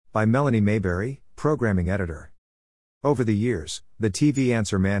By Melanie Mayberry, Programming Editor. Over the years, the TV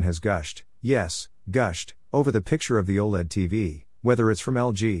answer man has gushed, yes, gushed, over the picture of the OLED TV, whether it's from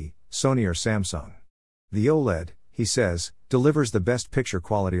LG, Sony or Samsung. The OLED, he says, delivers the best picture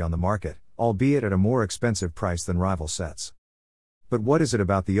quality on the market, albeit at a more expensive price than rival sets. But what is it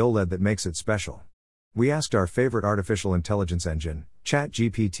about the OLED that makes it special? We asked our favorite artificial intelligence engine,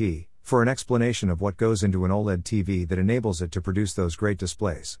 ChatGPT, for an explanation of what goes into an OLED TV that enables it to produce those great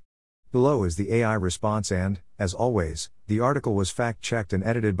displays. Below is the AI response and, as always, the article was fact-checked and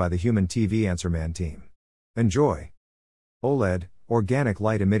edited by the human TV answer man team. Enjoy! OLED, organic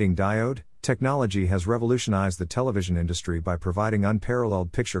light-emitting diode, technology has revolutionized the television industry by providing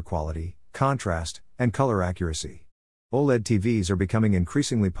unparalleled picture quality, contrast, and color accuracy. OLED TVs are becoming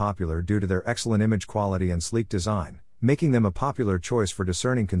increasingly popular due to their excellent image quality and sleek design, making them a popular choice for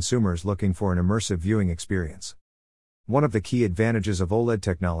discerning consumers looking for an immersive viewing experience. One of the key advantages of OLED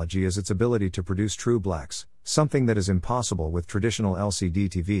technology is its ability to produce true blacks, something that is impossible with traditional LCD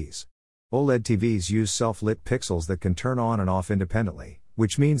TVs. OLED TVs use self-lit pixels that can turn on and off independently,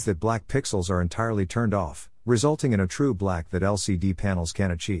 which means that black pixels are entirely turned off, resulting in a true black that LCD panels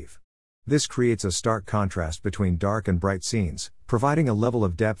can't achieve. This creates a stark contrast between dark and bright scenes, providing a level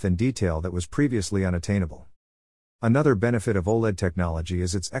of depth and detail that was previously unattainable. Another benefit of OLED technology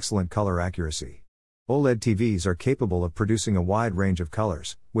is its excellent color accuracy. OLED TVs are capable of producing a wide range of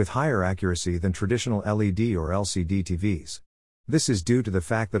colors, with higher accuracy than traditional LED or LCD TVs. This is due to the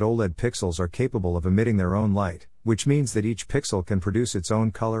fact that OLED pixels are capable of emitting their own light, which means that each pixel can produce its own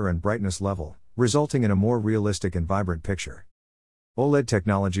color and brightness level, resulting in a more realistic and vibrant picture. OLED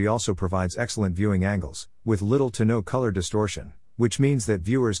technology also provides excellent viewing angles, with little to no color distortion, which means that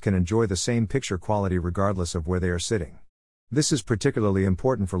viewers can enjoy the same picture quality regardless of where they are sitting. This is particularly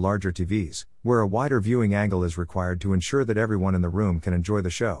important for larger TVs, where a wider viewing angle is required to ensure that everyone in the room can enjoy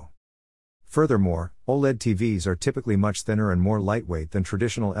the show. Furthermore, OLED TVs are typically much thinner and more lightweight than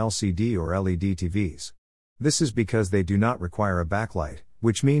traditional LCD or LED TVs. This is because they do not require a backlight,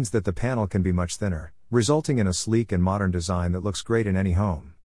 which means that the panel can be much thinner, resulting in a sleek and modern design that looks great in any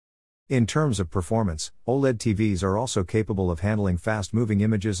home. In terms of performance, OLED TVs are also capable of handling fast-moving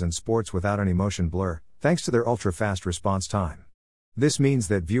images and sports without any motion blur, thanks to their ultra-fast response time. This means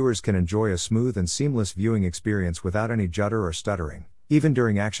that viewers can enjoy a smooth and seamless viewing experience without any judder or stuttering, even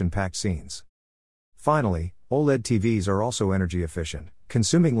during action-packed scenes. Finally, OLED TVs are also energy efficient,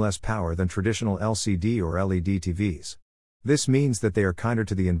 consuming less power than traditional LCD or LED TVs. This means that they are kinder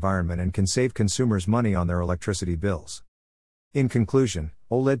to the environment and can save consumers money on their electricity bills. In conclusion,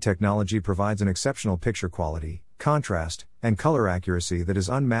 OLED technology provides an exceptional picture quality, contrast, and color accuracy that is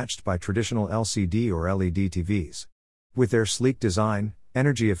unmatched by traditional LCD or LED TVs. With their sleek design,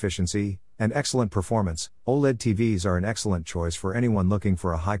 energy efficiency, and excellent performance, OLED TVs are an excellent choice for anyone looking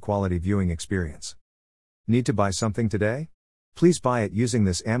for a high-quality viewing experience. Need to buy something today? Please buy it using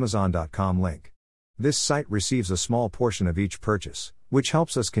this Amazon.com link. This site receives a small portion of each purchase, which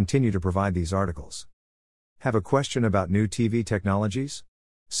helps us continue to provide these articles. Have a question about new TV technologies?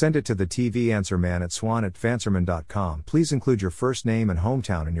 Send it to the TV answer man at swan@fanserman.com. Please include your first name and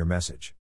hometown in your message.